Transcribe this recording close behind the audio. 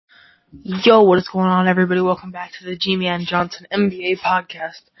Yo, what is going on, everybody? Welcome back to the Gmanjohnson NBA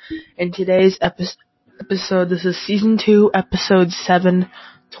podcast. In today's episode, this is season 2, episode 7,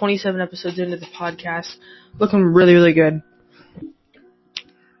 27 episodes into the podcast. Looking really, really good.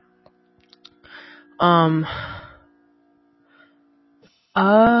 I'm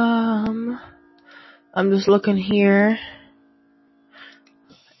just looking here,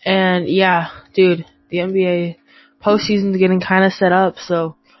 and yeah, dude, the NBA postseason's getting kind of set up,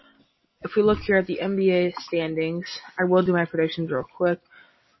 so if we look here at the NBA standings, I will do my predictions real quick.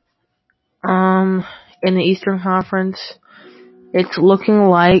 In the Eastern Conference, it's looking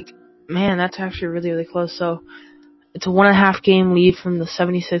like, man, that's actually really, really close. So, it's a 1.5 game lead from the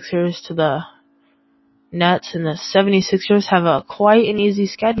 76ers to the Nets, and the 76ers have quite an easy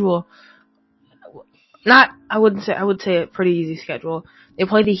schedule. I would say a pretty easy schedule. They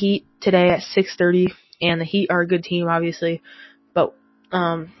play the Heat today at 6:30, and the Heat are a good team, obviously, but,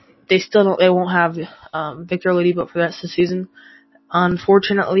 they won't have, Victor Oladipo for the rest of the season.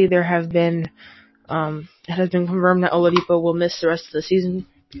 Unfortunately, it has been confirmed that Oladipo will miss the rest of the season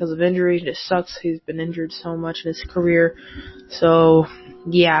because of injury. It just sucks. He's been injured so much in his career. So,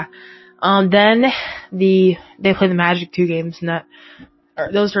 yeah. Then they play the Magic 2 games, and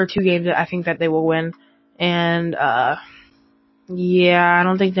those are 2 games that I think that they will win. And, yeah,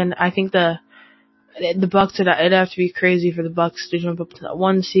 I think the Bucks, it'd have to be crazy for the Bucks to jump up to that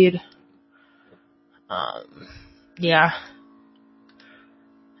 1 seed. Yeah.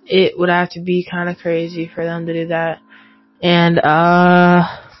 It would have to be kind of crazy for them to do that. And,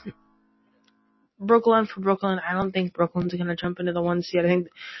 Brooklyn, I don't think Brooklyn's going to jump into the 1 seed.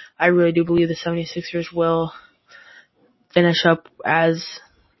 I really do believe the 76ers will finish up as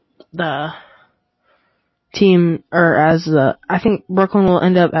the team, I think Brooklyn will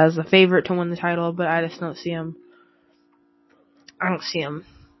end up as the favorite to win the title, but I just don't see them winning.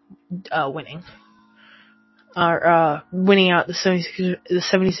 Or, winning out the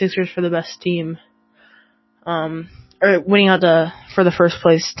 76ers for the best team. Or winning out for the first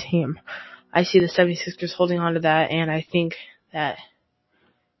place team. I see the 76ers holding on to that, and I think that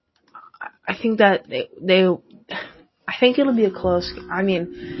it'll be a close. I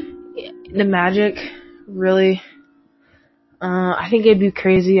mean, the Magic really. I think it'd be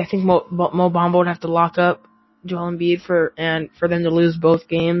crazy. I think Mo Bamba would have to lock up Joel Embiid for them to lose both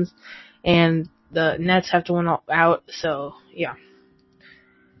games, and the Nets have to win out. So yeah.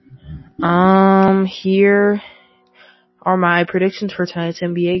 Here are my predictions for tonight's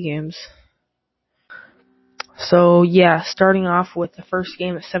NBA games. So yeah, starting off with the first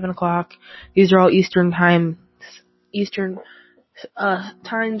game at 7 o'clock. These are all Eastern times.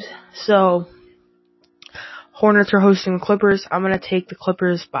 So Hornets are hosting the Clippers. I'm gonna take the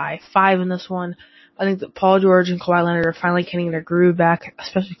Clippers by 5 in this one. I think that Paul George and Kawhi Leonard are finally getting their groove back,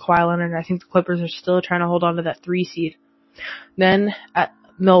 especially Kawhi Leonard. I think the Clippers are still trying to hold on to that 3 seed. Then at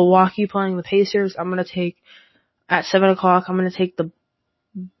Milwaukee playing the Pacers, at 7 o'clock, I'm gonna take the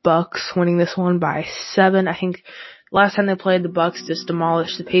Bucks winning this one by 7. I think last time they played, the Bucks just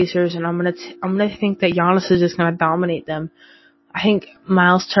demolished the Pacers, and I'm gonna think that Giannis is just gonna dominate them. I think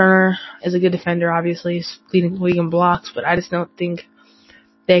Miles Turner is a good defender, obviously. He's leading the league in blocks, but I just don't think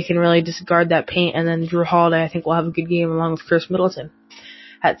they can really just guard that paint. And then Drew Holiday, I think, will have a good game along with Chris Middleton.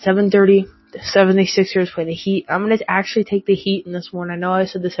 At 7:30, the 76ers play the Heat. I'm going to actually take the Heat in this one. I know I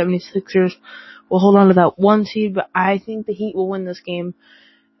said the 76ers will hold on to that 1 seed, but I think the Heat will win this game.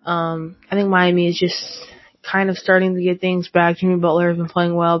 I think Miami is just kind of starting to get things back. Jimmy Butler has been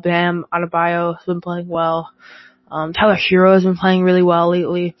playing well. Bam Adebayo has been playing well. Tyler Hero has been playing really well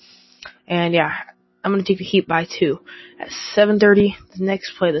lately. And yeah, I'm going to take the Heat by 2. At 7:30, the Knicks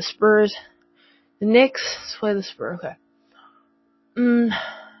play the Spurs. Okay. I'm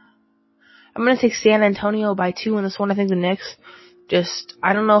going to take San Antonio by 2 in this one. I think the Knicks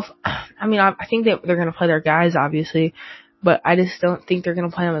I don't know I think they're going to play their guys, obviously, but I just don't think they're going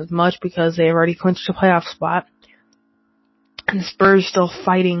to play them as much because they've already clinched a playoff spot. And the Spurs still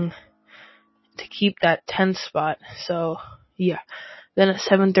fighting to keep that 10th spot. So, yeah. Then at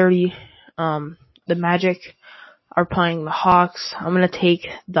 7:30, the Magic are playing the Hawks. I'm going to take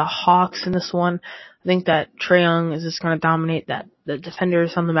the Hawks in this one. I think that Trae Young is just going to dominate that. The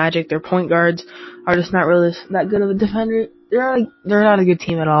defenders on the Magic, their point guards are just not really that good of a defender. They're not a good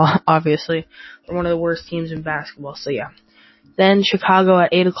team at all, obviously. They're one of the worst teams in basketball, so yeah. Then Chicago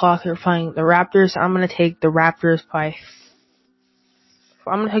at 8 o'clock, they're playing the Raptors. I'm going to take the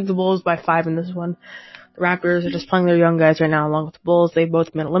Bulls by 5 in this one. The Raptors are just playing their young guys right now along with the Bulls. They've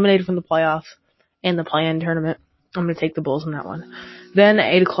both been eliminated from the playoffs and the play-in tournament. I'm going to take the Bulls in that one. Then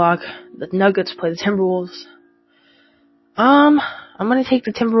at 8 o'clock, the Nuggets play the Timberwolves. I'm gonna take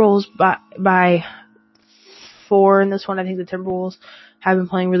the Timberwolves by 4 in this one. I think the Timberwolves have been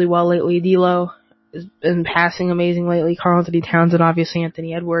playing really well lately. D'Lo has been passing amazing lately. Karl Anthony Towns and obviously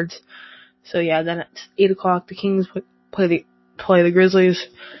Anthony Edwards. So yeah, then at 8:00 the Kings play the Grizzlies.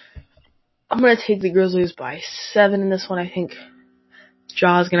 I'm gonna take the Grizzlies by 7 in this one. I think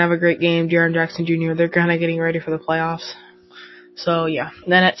Ja's gonna have a great game. Jaren Jackson Jr. They're kind of getting ready for the playoffs. So yeah.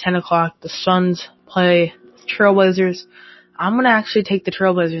 Then at 10:00 the Suns play Trailblazers. I'm gonna actually take the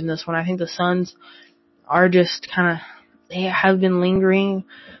Trailblazers in this one. I think the Suns are just they have been lingering.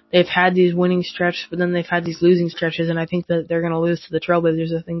 They've had these winning stretches, but then they've had these losing stretches, and I think that they're going to lose to the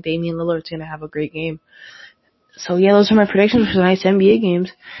Trailblazers. I think Damian Lillard's going to have a great game. So yeah, those are my predictions for tonight's NBA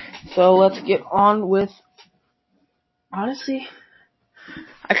games. So let's get on with, honestly,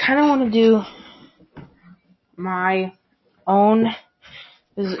 I kind of want to do my own.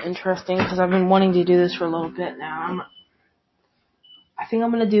 This is interesting because I've been wanting to do this for a little bit now. I think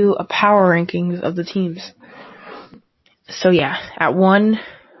I'm going to do a power rankings of the teams. So yeah, at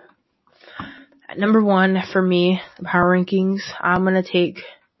number 1 for me, the power rankings, I'm going to take,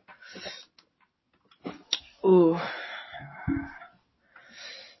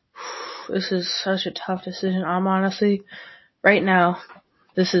 this is such a tough decision. I'm honestly, right now,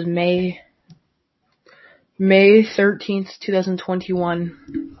 this is May 13th, 2021.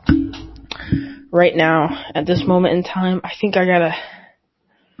 Right now, at this moment in time, I think I'm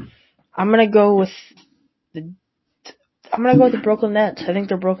going to go with the Brooklyn Nets. I think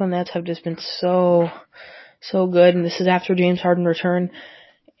the Brooklyn Nets have just been so good, and this is after James Harden returned.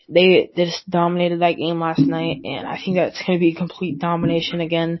 They just dominated that game last night, and I think that's going to be complete domination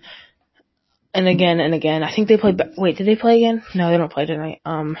again and again and again. I think they play. Wait, did they play again? No, they don't play tonight.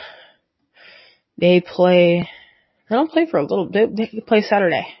 They don't play for a little. They play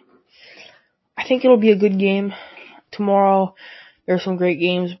Saturday. I think it'll be a good game tomorrow. There's some great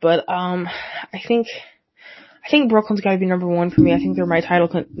games, but I think Brooklyn's got to be number 1 for me. I think they're my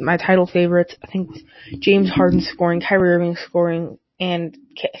title favorites. I think James Harden scoring, Kyrie Irving scoring, and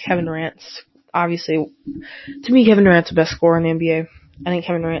Kevin Durant's obviously, to me, Kevin Durant's the best scorer in the NBA. I think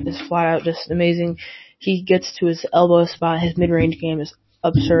Kevin Durant is flat out just amazing. He gets to his elbow spot. His mid-range game is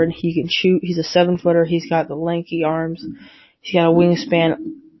absurd. He can shoot. He's a 7-footer. He's got the lanky arms. He's got a wingspan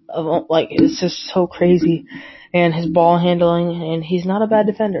of, it's just so crazy. And his ball handling, and he's not a bad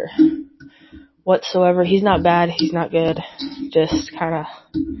defender whatsoever. He's not bad. He's not good. Just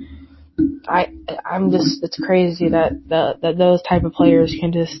it's crazy that those type of players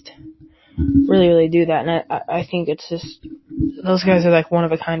can just really, really do that. And I think it's just, those guys are one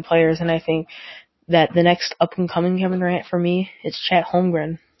of a kind players. And I think that the next up and coming Kevin Durant for me is Chet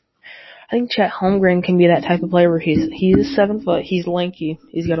Holmgren. I think Chet Holmgren can be that type of player where he's 7 foot, he's lanky,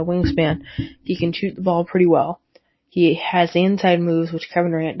 he's got a wingspan, he can shoot the ball pretty well. He has the inside moves, which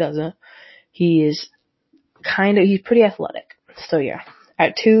Kevin Durant doesn't. He's pretty athletic. So yeah.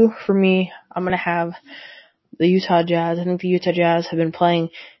 At 2, for me, I'm going to have the Utah Jazz. I think the Utah Jazz have been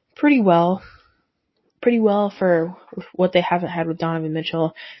playing pretty well for what they haven't had with Donovan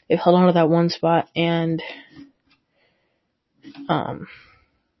Mitchell. They've held on to that one spot, and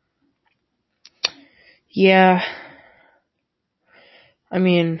yeah, I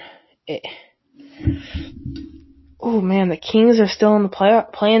mean, the Kings are still in the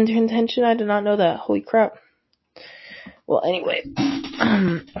play-in contention. I did not know that. Holy crap. Well, anyway,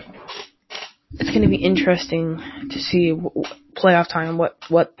 it's going to be interesting to see playoff time,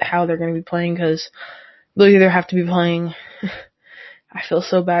 how they're going to be playing, because they'll either have to be playing, I feel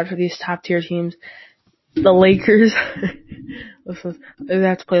so bad for these top tier teams, the Lakers, they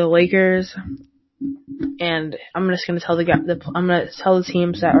have to play the Lakers, and I'm just going to tell the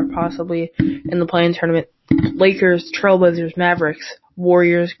teams that are possibly in the play-in tournament: Lakers, Trailblazers, Mavericks,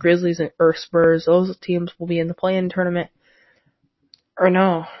 Warriors, Grizzlies, and Spurs. Those teams will be in the play-in tournament. Or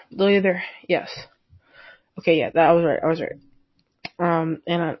no, they'll either, yes. Okay, yeah, I was right.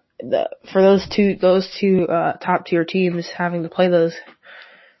 And for those two top tier teams having to play those,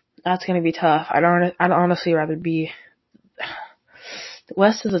 that's going to be tough. I'd honestly rather be. The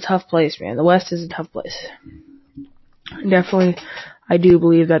West is a tough place, man. The West is a tough place. Definitely, I do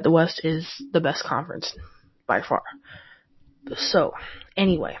believe that the West is the best conference by far. So,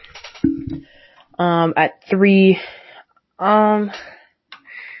 anyway, at 3, I'm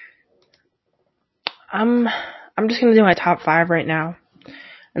just gonna do my top 5 right now,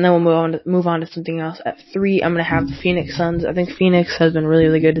 and then we'll move on to something else. At 3, I'm gonna have the Phoenix Suns. I think Phoenix has been really,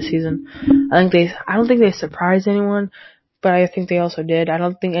 really good this season. I don't think they surprised anyone, but I think they also did. I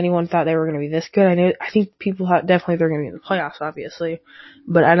don't think anyone thought they were gonna be this good. I think people thought definitely they're gonna be in the playoffs, obviously,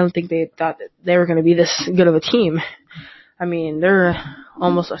 but I don't think they thought that they were gonna be this good of a team. I mean, they're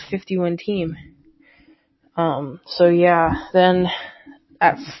almost a 50-win team. So yeah, then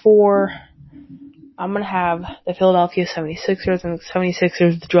at 4, I'm going to have the Philadelphia 76ers, and the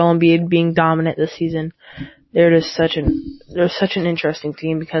 76ers with Joel Embiid being dominant this season. They're such an interesting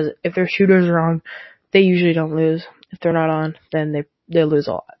team because if their shooters are on, they usually don't lose. If they're not on, then they lose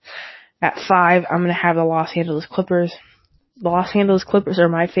a lot. At 5, I'm going to have the Los Angeles Clippers. The Los Angeles Clippers are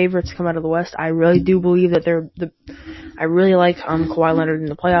my favorites to come out of the West. I really do believe that I really like Kawhi Leonard in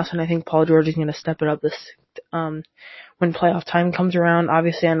the playoffs, and I think Paul George is going to step it up this when playoff time comes around.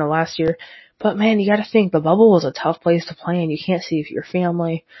 Obviously, I know last year, but man, you got to think the bubble was a tough place to play in. You can't see your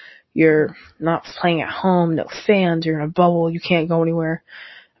family. You're not playing at home. No fans. You're in a bubble. You can't go anywhere.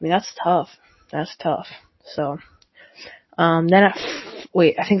 I mean, that's tough. That's tough. So, then I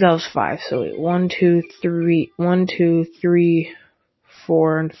think that was 5. So wait, 1, 2, 3,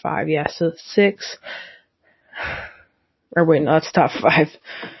 4, and 5. Yeah, so 6. Or wait, no, that's top 5.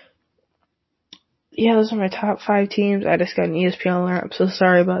 Yeah, those are my top 5 teams. I just got an ESPN alert. I'm so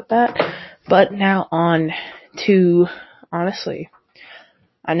sorry about that. But now on to, honestly,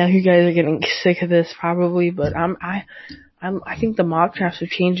 I know you guys are getting sick of this probably, but I think the mock drafts have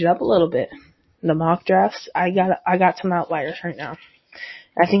changed it up a little bit. The mock drafts, I got some outliers right now.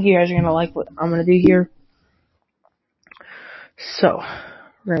 I think you guys are gonna like what I'm gonna do here. So,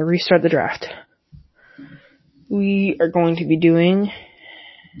 we're gonna restart the draft. We are going to be doing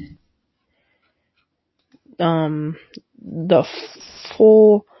the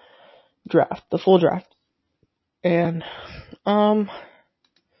full draft. And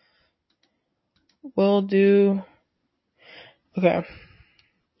we'll do, okay.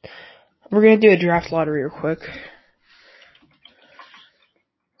 We're gonna do a draft lottery real quick.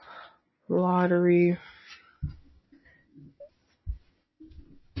 Lottery.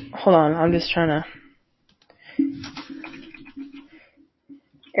 Hold on, I'm just trying to.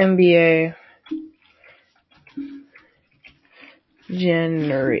 NBA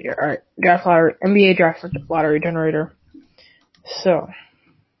generator. Alright, draft lottery. NBA draft lottery generator. So,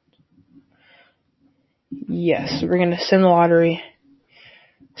 yes, we're gonna send the lottery.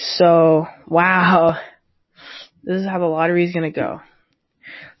 So, wow. This is how the lottery is gonna go.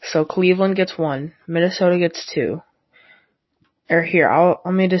 So Cleveland gets 1, Minnesota gets 2. Or here,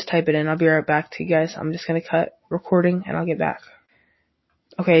 let me just type it in. I'll be right back to you guys. I'm just gonna cut recording and I'll get back.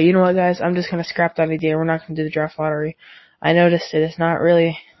 Okay, you know what, guys? I'm just gonna scrap that idea. We're not gonna do the draft lottery. I noticed it. It's not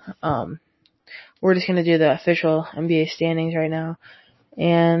really. We're just gonna do the official NBA standings right now.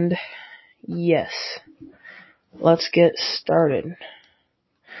 And yes, let's get started.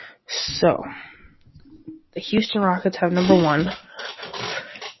 So, the Houston Rockets have number 1.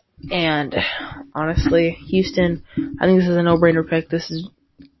 And honestly, Houston, I think this is a no-brainer pick. This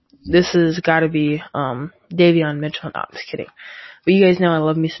has got to be Davion Mitchell. No, I'm just kidding. But you guys know I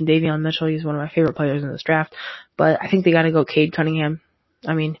love me some Davion Mitchell. He's one of my favorite players in this draft. But I think they got to go Cade Cunningham.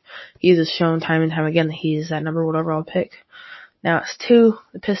 I mean, he's just shown time and time again that he's that number 1 overall pick. Now it's 2,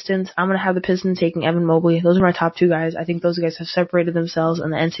 the Pistons. I'm going to have the Pistons taking Evan Mobley. Those are my top 2 guys. I think those guys have separated themselves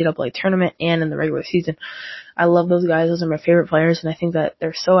in the NCAA tournament and in the regular season. I love those guys. Those are my favorite players, and I think that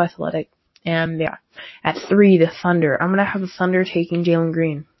they're so athletic. And yeah, at 3, the Thunder. I'm going to have the Thunder taking Jalen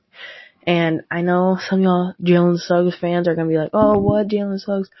Green. And I know some of y'all Jalen Suggs fans are going to be like, oh, what, Jalen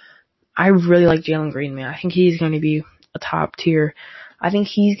Suggs? I really like Jalen Green, man. I think he's going to be a top tier. I think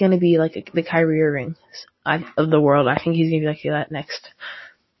he's going to be like the Kyrie Irving of the world. I think he's going to be like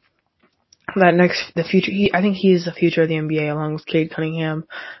the future. I think he's the future of the NBA along with Cade Cunningham,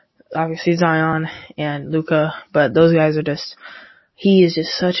 obviously Zion and Luka, but those guys are he is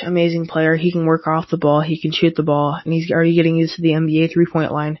just such an amazing player. He can work off the ball, he can shoot the ball, and he's already getting used to the NBA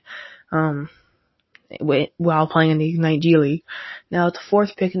 3-point line, while playing in the Ignite G League. Now, at the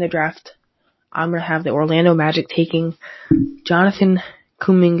 4th pick in the draft, I'm going to have the Orlando Magic taking Jonathan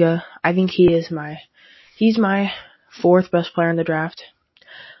Kuminga. I think he's my 4th best player in the draft.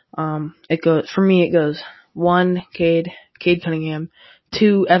 It goes 1, Cade Cunningham,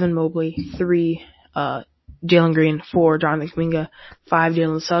 2, Evan Mobley, 3, Jalen Green, 4, Jonathan Kuminga, 5,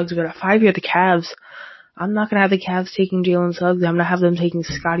 Jalen Suggs. But at 5 here, the Cavs. I'm not gonna have the Cavs taking Jalen Suggs. I'm gonna have them taking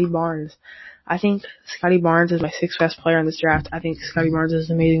Scotty Barnes. I think Scotty Barnes is my 6th best player in this draft. I think Scotty Barnes is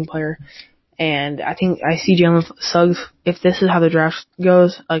an amazing player. And I think I see Jalen Suggs, if this is how the draft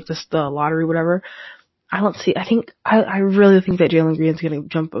goes, like this, the lottery, whatever, I really think that Jalen Green's gonna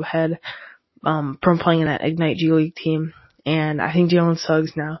jump ahead, from playing in that Ignite G League team. And I think Jalen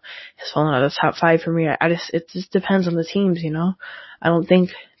Suggs now has fallen out of the top 5 for me. It just depends on the teams, you know. I don't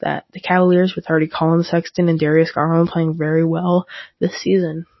think that the Cavaliers, with already Colin Sexton and Darius Garland playing very well this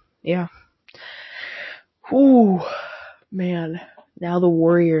season. Yeah. Ooh. Man, now the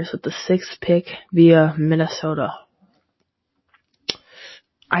Warriors with the 6th pick via Minnesota.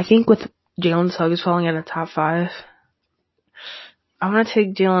 I think with Jalen Suggs falling in the top 5, I'm going to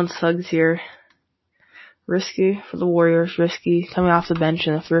take Jalen Suggs here. Risky for the Warriors, risky coming off the bench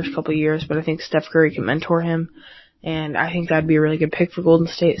in the first couple of years, but I think Steph Curry can mentor him, and I think that'd be a really good pick for Golden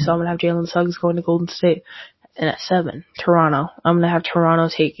State. So I'm going to have Jalen Suggs going to Golden State. And at 7, Toronto. I'm going to have Toronto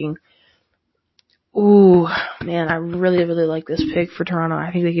taking. Ooh, man, I really, really like this pick for Toronto.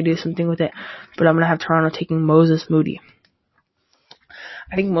 I think they could do something with it, but I'm going to have Toronto taking Moses Moody.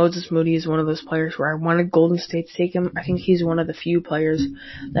 I think Moses Moody is one of those players where I wanted Golden State to take him. I think he's one of the few players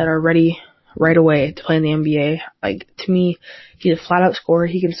that are ready right away to play in the NBA. Like, to me, he's a flat-out scorer.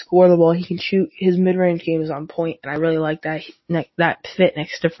 He can score the ball. He can shoot. His mid-range game is on point, and I really like that fit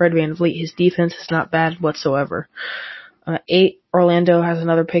next to Fred VanVleet. His defense is not bad whatsoever. 8, Orlando has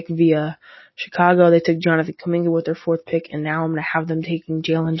another pick via Chicago. They took Jonathan Kuminga with their 4th pick, and now I'm going to have them taking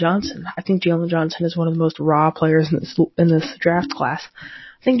Gmanjohnson. I think Gmanjohnson is one of the most raw players in this draft class.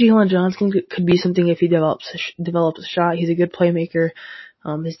 I think Gmanjohnson could be something if he develops a shot. He's a good playmaker.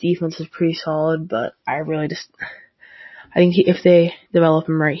 His defense is pretty solid, but I think if they develop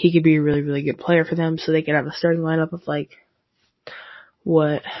him right, he could be a really, really good player for them. So they could have a starting lineup of like,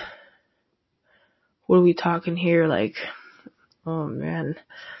 what are we talking here? Like, oh man.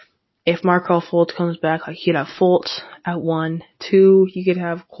 If Markelle Fultz comes back, like, you could have Fultz at 1. 2, you could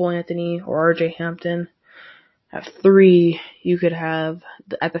have Cole Anthony or RJ Hampton. At 3, you could have,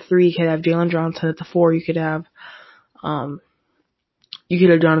 at the 3, you could have Jalen Johnson. At the 4, you could have Jonathan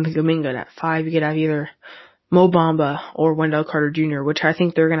Kuminga. And at 5, you could have either Mo Bamba or Wendell Carter Jr., which I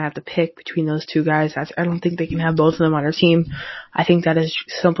think they're going to have to pick between those two guys. I don't think they can have both of them on their team. I think that is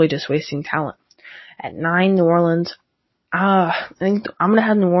simply just wasting talent. At 9, New Orleans. I think I'm going to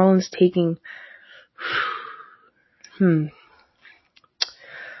have New Orleans taking, I'm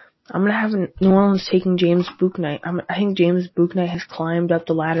going to have New Orleans taking James Bouknight. I think James Bouknight has climbed up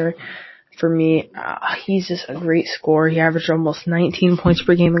the ladder for me. He's just a great scorer. He averaged almost 19 points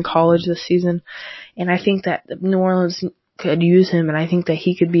per game in college this season. And I think that New Orleans could use him, and I think that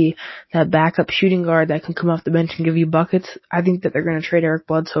he could be that backup shooting guard that can come off the bench and give you buckets. I think that they're going to trade Eric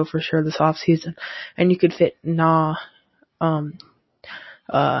Bledsoe for sure this offseason. And you could fit Nickeil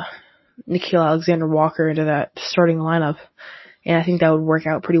Alexander-Walker into that starting lineup, and I think that would work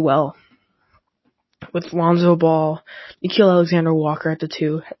out pretty well. With Lonzo Ball, Nickeil Alexander-Walker at the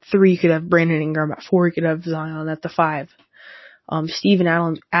 2. At 3, you could have Brandon Ingram. At 4, you could have Zion. At the 5, Steven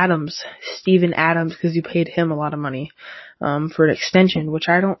Adams, because you paid him a lot of money for an extension, which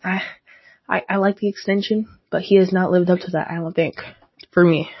I like the extension, but he has not lived up to that, I don't think, for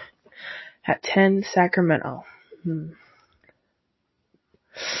me. At 10, Sacramento.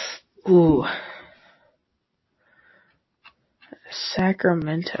 Ooh.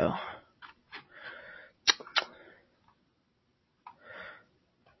 Sacramento.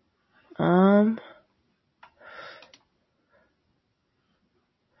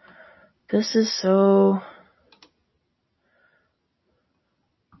 This is so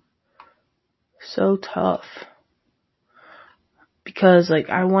tough. Because, like,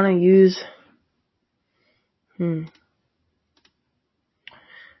 I want to use,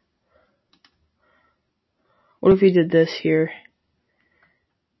 what if we did this here?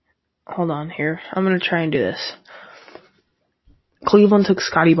 Hold on here. I'm going to try and do this. Cleveland took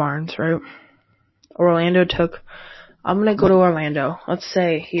Scotty Barnes, right? I'm going to go to Orlando. Let's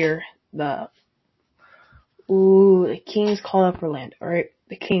say here, the Kings call up Orlando, right?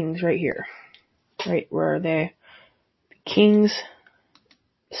 The Kings right here. Right, where are they? The Kings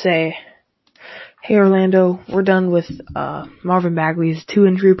say, hey Orlando, we're done with Marvin Bagley. He's too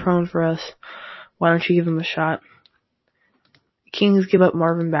injury prone for us. Why don't you give him a shot? The Kings give up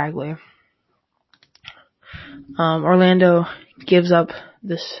Marvin Bagley. Orlando gives up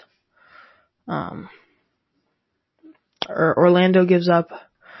this, Orlando gives up,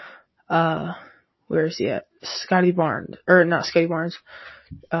 where is he at? Scotty Barnes. Or not Scotty Barnes.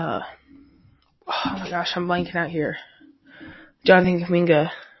 Oh my gosh, I'm blanking out here. Jonathan Kuminga.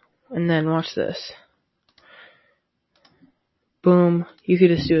 And then watch this. Boom. You could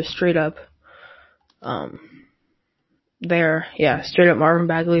just do a straight up, straight up Marvin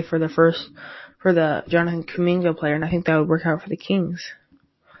Bagley for the Jonathan Kuminga player, and I think that would work out for the Kings.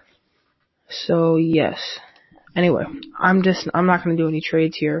 So, yes. Anyway, I'm not going to do any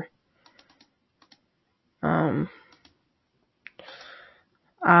trades here. I'm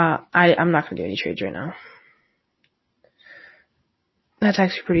not going to do any trades right now. That's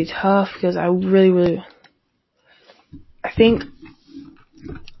actually pretty tough because I really, I think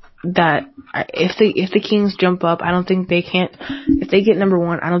if the Kings jump up, I don't think they can't. If they get number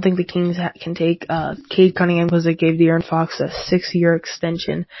one, I don't think the Kings can take Cade Cunningham, because they gave De'Aaron Fox a 6-year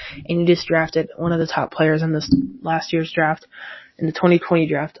extension, and he just drafted one of the top players in this last year's draft, in the 2020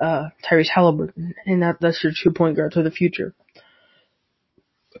 draft, Tyrese Halliburton, and that's your 2-point guard for the future.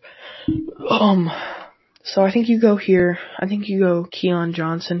 So I think you go here. I think you go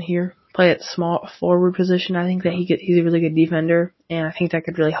Gmanjohnson here. Play at small forward position. I think that he's a really good defender, and I think that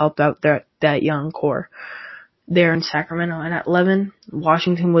could really help out that young core there in Sacramento. And at 11,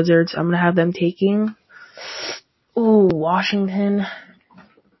 Washington Wizards. I'm gonna have them taking. Washington.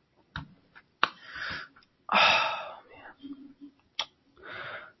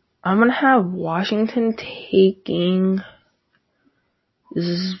 I'm gonna have Washington taking.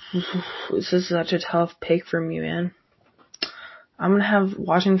 This is such a tough pick for me, man. I'm gonna have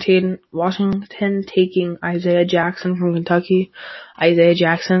Washington taking Isaiah Jackson from Kentucky. Isaiah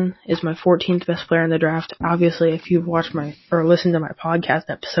Jackson is my 14th best player in the draft. Obviously, if you've watched or listened to my podcast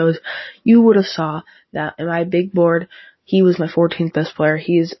episodes, you would have saw that in my big board, he was my 14th best player.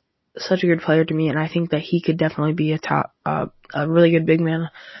 He is such a good player to me, and I think that he could definitely be a really good big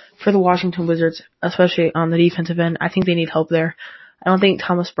man for the Washington Wizards, especially on the defensive end. I think they need help there. I don't think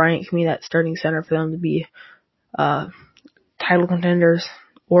Thomas Bryant can be that starting center for them to be title contenders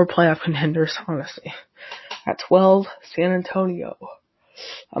or playoff contenders, honestly. At 12, San Antonio.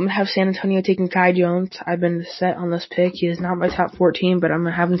 I'm going to have San Antonio taking Kai Jones. I've been set on this pick. He is not my top 14, but I'm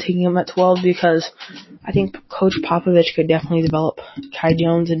going to have him taking him at 12 because I think Coach Popovich could definitely develop Kai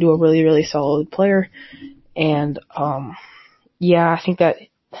Jones into a really, really solid player. And, I think that's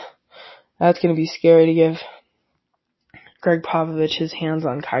going to be scary to give Greg Popovich his hands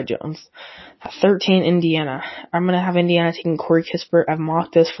on Kai Jones. At 13, Indiana. I'm going to have Indiana taking Corey Kispert. I've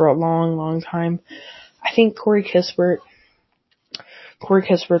mocked this for a long, long time. I think Corey Kispert's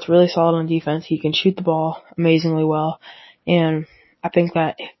really solid on defense. He can shoot the ball amazingly well. And I think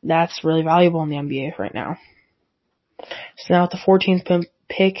that's really valuable in the NBA right now. So now at the 14th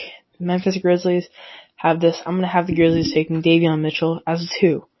pick, Memphis Grizzlies have this. I'm going to have the Grizzlies taking Davion Mitchell as a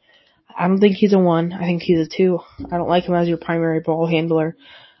 2. I don't think he's a 1. I think he's a 2. I don't like him as your primary ball handler.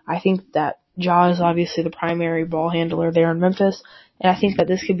 I think that Ja is obviously the primary ball handler there in Memphis, and I think that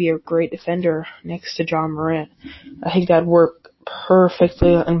this could be a great defender next to John Morant. I think that'd work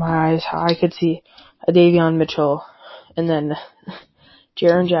perfectly in my eyes. I could see a Davion Mitchell, and then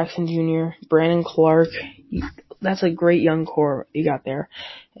Jaren Jackson Jr., Brandon Clark. That's a great young core you got there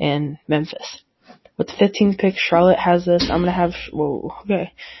in Memphis. With the 15th pick, Charlotte has this. I'm gonna have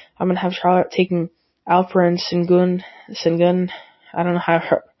Charlotte taking Alperen Sengun. I don't know how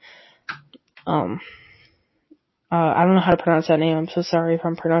to pronounce that name. I'm so sorry if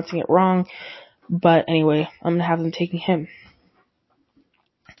I'm pronouncing it wrong. But anyway, I'm gonna have them taking him.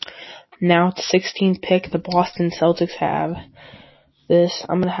 Now at the 16th pick, the Boston Celtics have this.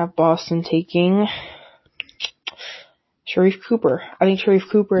 I'm gonna have Boston taking Sharif Cooper. I think Sharif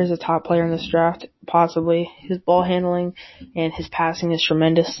Cooper is a top player in this draft, possibly. His ball handling and his passing is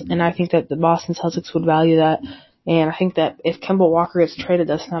tremendous, and I think that the Boston Celtics would value that. And I think that if Kemba Walker gets traded,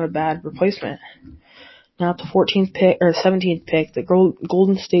 that's not a bad replacement. Now at the 17th pick, the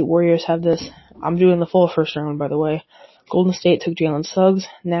Golden State Warriors have this. I'm doing the full first round, by the way. Golden State took Jalen Suggs.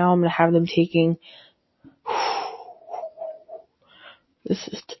 Now I'm going to have them taking. This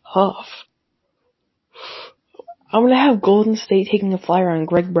is tough. I'm going to have Golden State taking a flyer on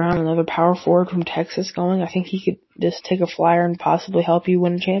Greg Brown, another power forward from Texas going. I think he could just take a flyer and possibly help you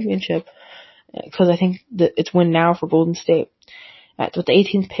win a championship. Because I think that it's win now for Golden State. With the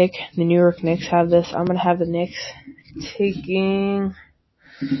 18th pick, the New York Knicks have this. I'm going to have the Knicks taking.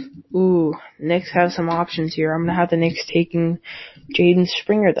 Knicks have some options here. I'm going to have the Knicks taking Jaden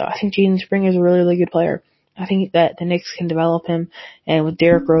Springer, though. I think Jaden Springer is a really, really good player. I think that the Knicks can develop him, and with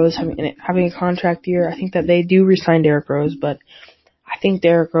Derrick Rose having a contract year, I think that they do re-sign Derrick Rose, but I think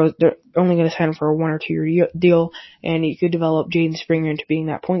Derrick Rose, they're only going to sign him for a 1 or 2 year deal, and you could develop Jaden Springer into being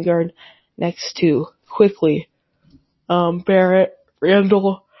that point guard next to, quickly, Barrett,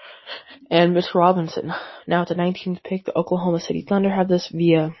 Randall, and Mitch Robinson. Now at the 19th pick, the Oklahoma City Thunder have this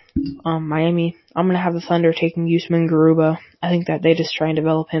via Miami. I'm going to have the Thunder taking Usman Garuba. I think that they just try and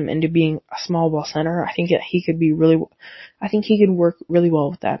develop him into being a small ball center. I think that he could work really well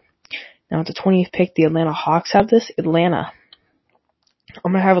with that. Now at the 20th pick, the Atlanta Hawks have this. I'm going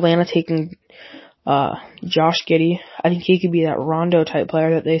to have Atlanta taking Josh Giddey. I think he could be that Rondo type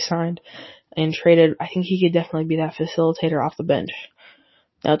player that they signed and traded. I think he could definitely be that facilitator off the bench.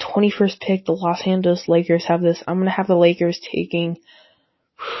 Now, 21st pick, the Los Angeles Lakers have this. I'm going to have the Lakers taking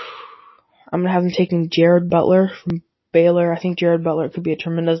Jared Butler from Baylor. I think Jared Butler could be a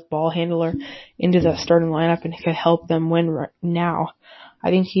tremendous ball handler into that starting lineup and could help them win right now. I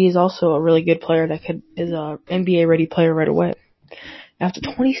think he is also a really good player that is a NBA ready player right away. After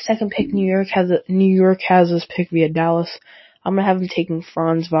 22nd pick, New York has this pick via Dallas. I'm gonna have him taking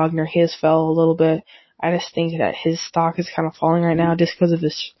Franz Wagner. He has fell a little bit. I just think that his stock is kind of falling right now just because of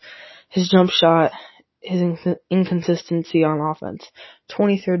his jump shot, his inconsistency on offense.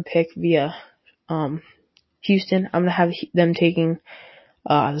 23rd pick via Houston. I'm gonna have them taking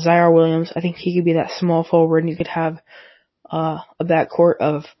Zaire Williams. I think he could be that small forward, and you could have a backcourt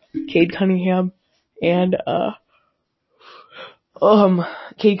of Cade Cunningham and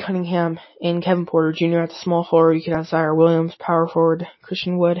Kevin Porter Jr. at the small forward. You could have Zaire Williams, power forward,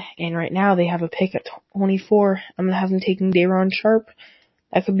 Christian Wood, and right now they have a pick at 24. I'm gonna have them taking Day'Ron Sharpe.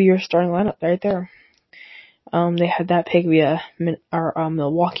 That could be your starting lineup right there. They had that pick via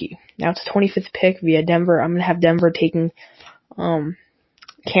Milwaukee. Now it's the 25th pick via Denver. I'm gonna have Denver taking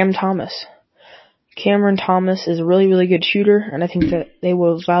Cam Thomas. Cameron Thomas is a really, really good shooter, and I think that they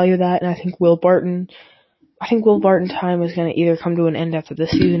will value that. And I think Will Barton time is going to either come to an end after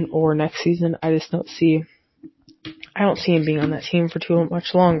this season or next season. I don't see him being on that team for too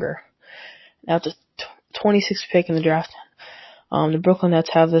much longer. Now it's the 26th pick in the draft. The Brooklyn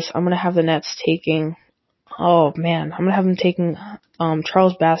Nets have this. I'm going to have the Nets taking. I'm going to have them taking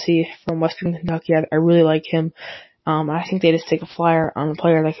Charles Bassey from Western Kentucky. I really like him. I think they just take a flyer on a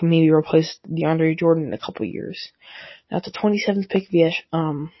player that can maybe replace DeAndre Jordan in a couple of years. Now it's the 27th pick via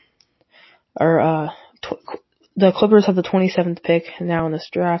the Clippers have the 27th pick now in this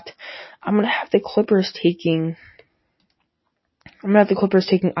draft. I'm gonna have the Clippers taking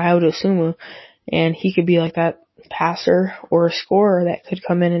Ayo Dosunmu, and he could be like that passer or a scorer that could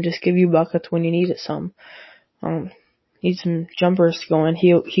come in and just give you buckets when you need it some. Need some jumpers to go in.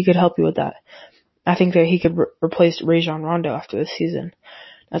 He could help you with that. I think that he could replace Rajon Rondo after this season.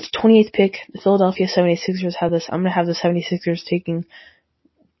 That's the 28th pick. The Philadelphia 76ers have this. I'm going to have the 76ers taking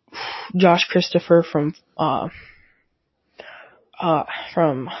Josh Christopher from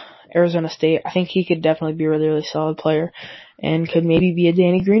Arizona State. I think he could definitely be a really, really solid player and could maybe be a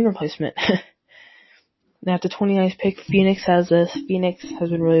Danny Green replacement. Now at the 29th pick, Phoenix has this. Phoenix has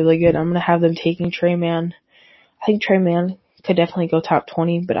been really, really good. I'm going to have them taking Trey Mann. I think Trey Mann could definitely go top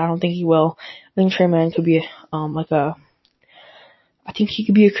 20, but I don't think he will. I think Trey Mann could be I think he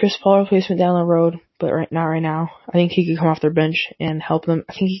could be a Chris Paul replacement down the road, but not right now. I think he could come off their bench and help them.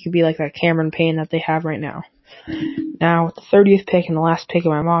 I think he could be like that Cameron Payne that they have right now. Now, with the 30th pick and the last pick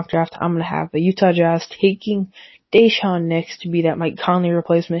of my mock draft, I'm going to have the Utah Jazz taking Deshaun Nix to be that Mike Conley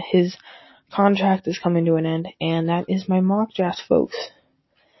replacement. His contract is coming to an end, and that is my mock draft, folks.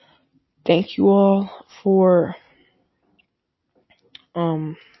 Thank you all for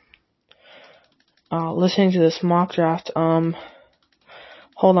listening to this mock draft.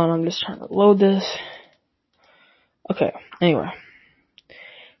 Hold on, I'm just trying to load this. Okay, anyway.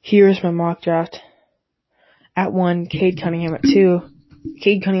 Here's my mock draft. At 1, Cade Cunningham at 2.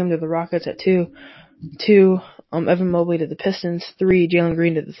 Cade Cunningham to the Rockets at 2. 2, Evan Mobley to the Pistons. 3, Jalen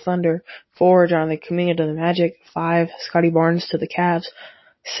Green to the Thunder. 4, Jonathan Kuminga to the Magic. 5, Scotty Barnes to the Cavs.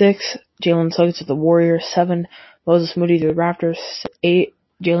 6, Jalen Suggs to the Warriors. 7, Moses Moody to the Raptors. 8,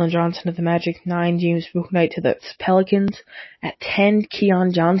 Jalen Johnson to the Magic. 9, James Bouknight to the Pelicans. At 10,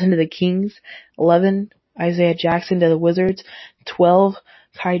 Keon Johnson to the Kings. 11, Isaiah Jackson to the Wizards. 12,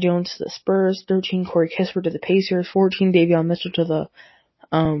 Kai Jones to the Spurs. 13, Corey Kispert to the Pacers. 14, Davion Mitchell to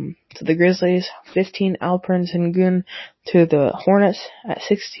the Grizzlies. 15, Alperen Sengun to the Hornets. At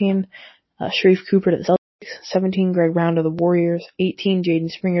 16, Sharif Cooper to the Celtics. 17, Greg Brown to the Warriors. 18, Jaden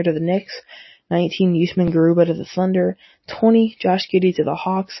Springer to the Knicks. 19, Usman Garuba to the Thunder. 20, Josh Giddey to the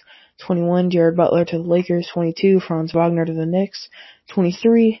Hawks. 21, Jared Butler to the Lakers. 22, Franz Wagner to the Knicks.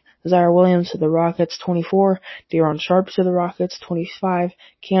 23, Zaire Williams to the Rockets. 24, Day'Ron Sharpe to the Rockets. 25,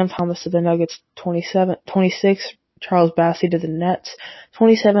 Cam Thomas to the Nuggets. 26, Charles Bassey to the Nets.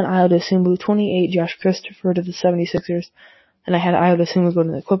 27, Ayo Dosunmu. 28, Josh Christopher to the 76ers. And I had Ayo Dosunmu go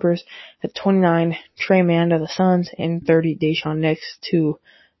to the Clippers. At 29, Trey Mann to the Suns. And 30, Deshaun Nix to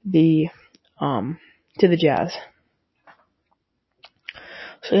the Jazz.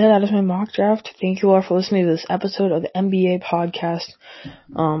 So yeah, that is my mock draft. Thank you all for listening to this episode of the NBA podcast.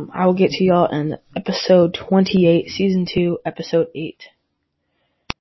 I will get to y'all in episode 28, season 2, episode 8.